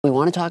We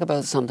want to talk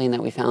about something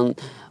that we found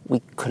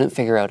we couldn't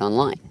figure out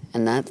online,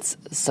 and that's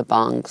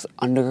Sabang's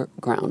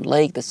underground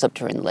lake, the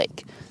subterranean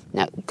lake.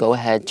 Now, go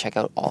ahead, check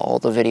out all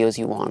the videos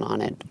you want on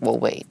it. We'll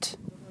wait.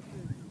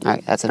 All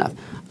right, that's enough.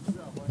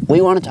 We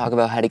want to talk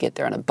about how to get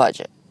there on a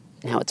budget.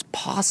 Now, it's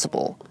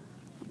possible,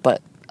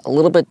 but a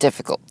little bit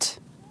difficult.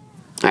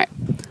 All right,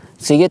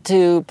 so you get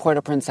to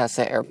Puerto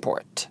Princesa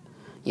airport.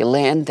 You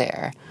land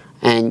there,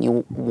 and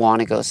you want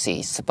to go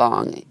see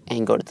Sabang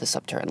and go to the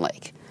subterranean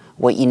lake.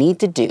 What you need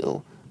to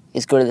do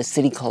is go to the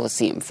City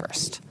Coliseum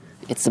first.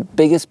 It's the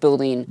biggest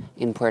building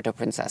in Puerto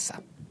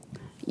Princesa.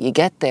 You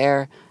get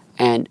there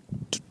and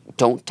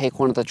don't take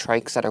one of the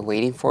trikes that are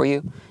waiting for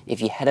you. If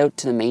you head out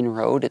to the main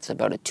road, it's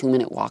about a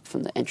 2-minute walk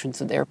from the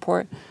entrance of the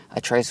airport. A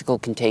tricycle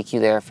can take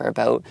you there for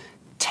about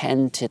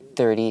 10 to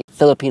 30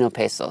 Filipino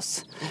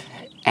pesos.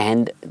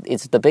 And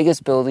it's the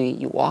biggest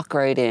building. You walk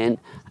right in,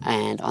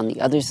 and on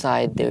the other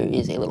side there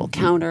is a little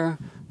counter.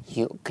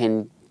 You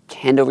can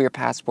hand over your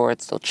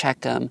passports, they'll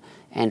check them,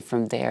 and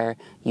from there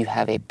you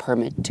have a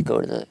permit to go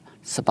to the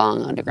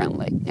Sabang underground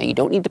lake. Now, you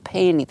don't need to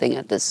pay anything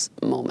at this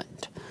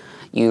moment.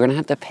 You're going to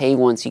have to pay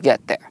once you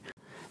get there.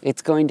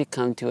 It's going to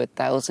come to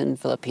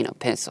 1,000 Filipino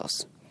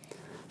pesos.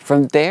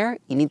 From there,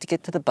 you need to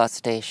get to the bus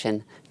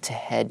station to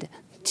head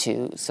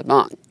to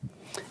Sabang.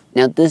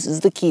 Now, this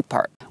is the key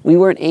part. We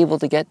weren't able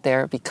to get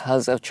there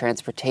because of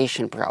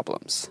transportation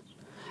problems.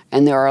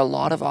 And there are a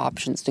lot of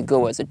options to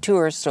go as a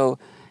tourist, so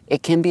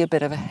it can be a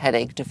bit of a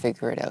headache to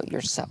figure it out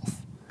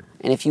yourself.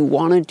 And if you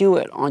want to do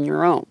it on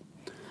your own,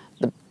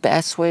 the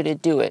best way to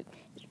do it,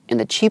 and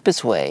the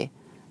cheapest way,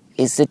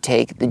 is to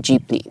take the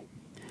jeepney.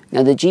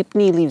 Now, the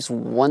jeepney leaves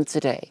once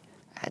a day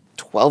at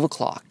 12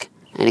 o'clock,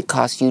 and it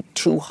costs you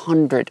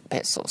 200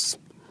 pesos.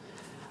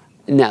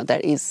 Now,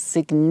 that is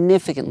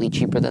significantly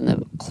cheaper than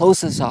the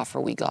closest offer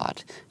we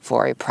got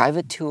for a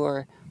private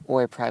tour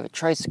or a private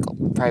tricycle.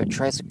 Private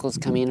tricycles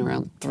come in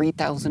around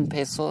 3,000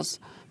 pesos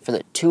for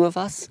the two of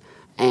us,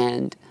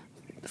 and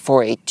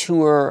for a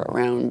tour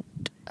around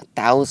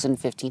 1,000,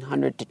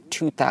 1,500 to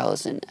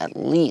 2,000 at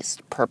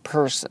least per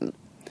person.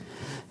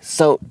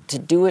 So to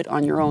do it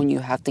on your own, you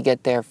have to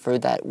get there for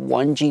that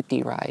one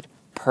jeepney ride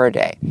per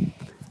day.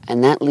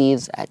 And that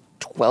leaves at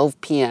 12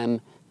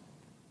 p.m.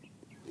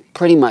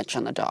 pretty much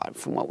on the dot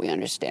from what we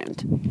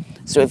understand.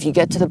 So if you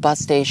get to the bus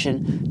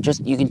station,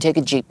 you can take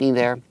a jeepney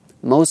there.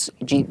 Most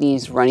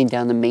jeepneys running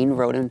down the main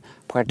road in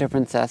Puerto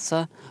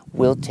Princesa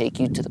will take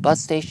you to the bus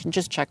station.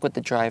 Just check with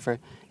the driver.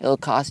 It'll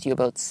cost you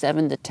about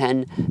 7 to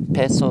 10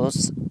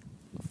 pesos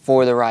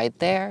for the ride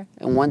there.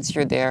 And once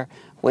you're there,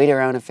 wait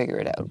around and figure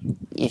it out.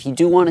 If you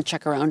do want to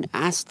check around,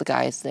 ask the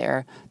guys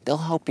there. They'll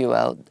help you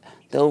out.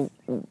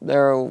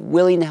 They're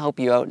willing to help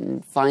you out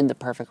and find the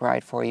perfect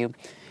ride for you.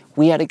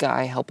 We had a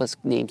guy help us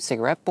named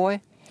Cigarette Boy.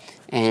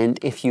 And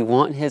if you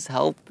want his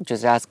help,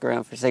 just ask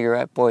around for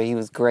Cigarette Boy. He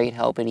was great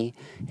help, and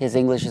his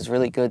English is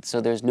really good,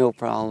 so there's no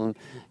problem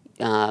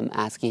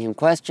asking him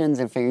questions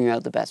and figuring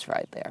out the best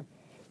ride there.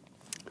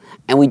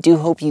 And we do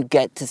hope you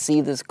get to see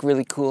this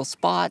really cool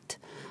spot.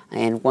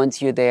 And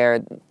once you're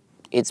there,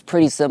 it's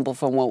pretty simple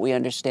from what we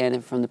understand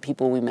and from the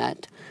people we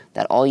met,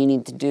 that all you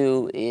need to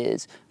do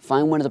is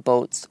find one of the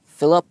boats,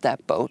 fill up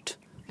that boat,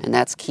 and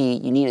that's key.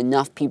 You need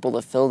enough people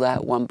to fill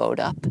that one boat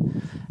up.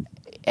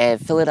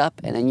 And fill it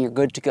up, and then you're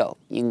good to go.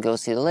 You can go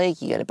see the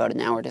lake. You get about an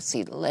hour to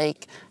see the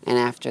lake, and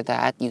after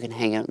that, you can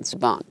hang out in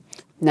Sabang.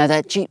 Now,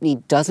 that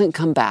jeepney doesn't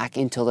come back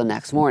until the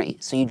next morning,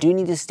 so you do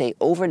need to stay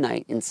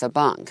overnight in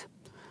Sabang.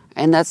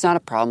 And that's not a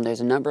problem. There's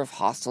a number of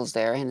hostels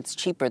there, and it's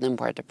cheaper than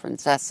Puerto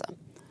Princesa.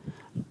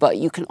 But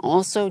you can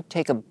also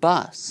take a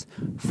bus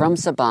from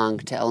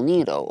Sabang to El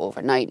Nido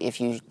overnight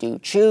if you do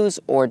choose,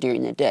 or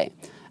during the day.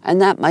 And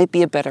that might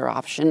be a better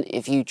option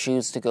if you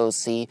choose to go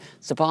see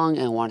Sabang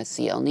and want to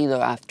see El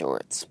Nido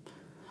afterwards.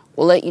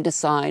 We'll let you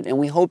decide, and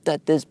we hope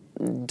that this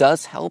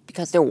does help,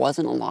 because there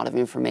wasn't a lot of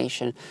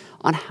information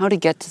on how to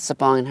get to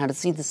Sabang and how to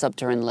see the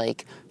subterranean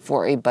lake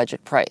for a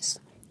budget price.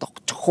 The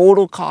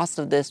total cost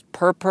of this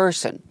per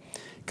person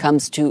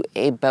comes to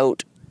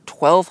about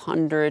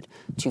 1,200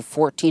 to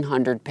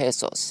 1,400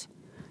 pesos.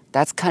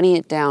 That's cutting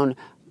it down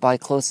by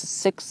close to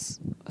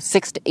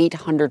 600 to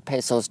 800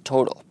 pesos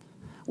total,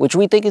 which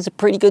we think is a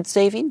pretty good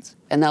savings,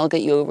 and that'll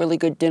get you a really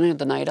good dinner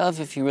the night of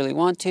if you really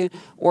want to,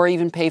 or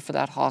even pay for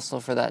that hostel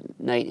for that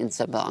night in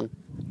Sabang.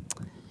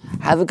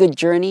 Have a good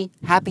journey,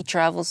 happy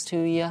travels to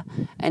you,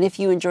 and if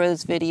you enjoy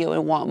this video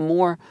and want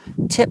more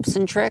tips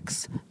and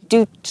tricks,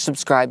 do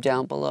subscribe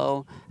down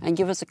below and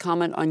give us a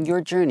comment on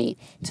your journey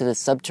to the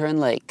subterranean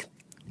lake.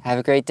 Have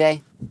a great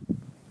day.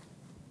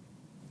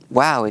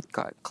 Wow, it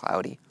got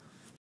cloudy.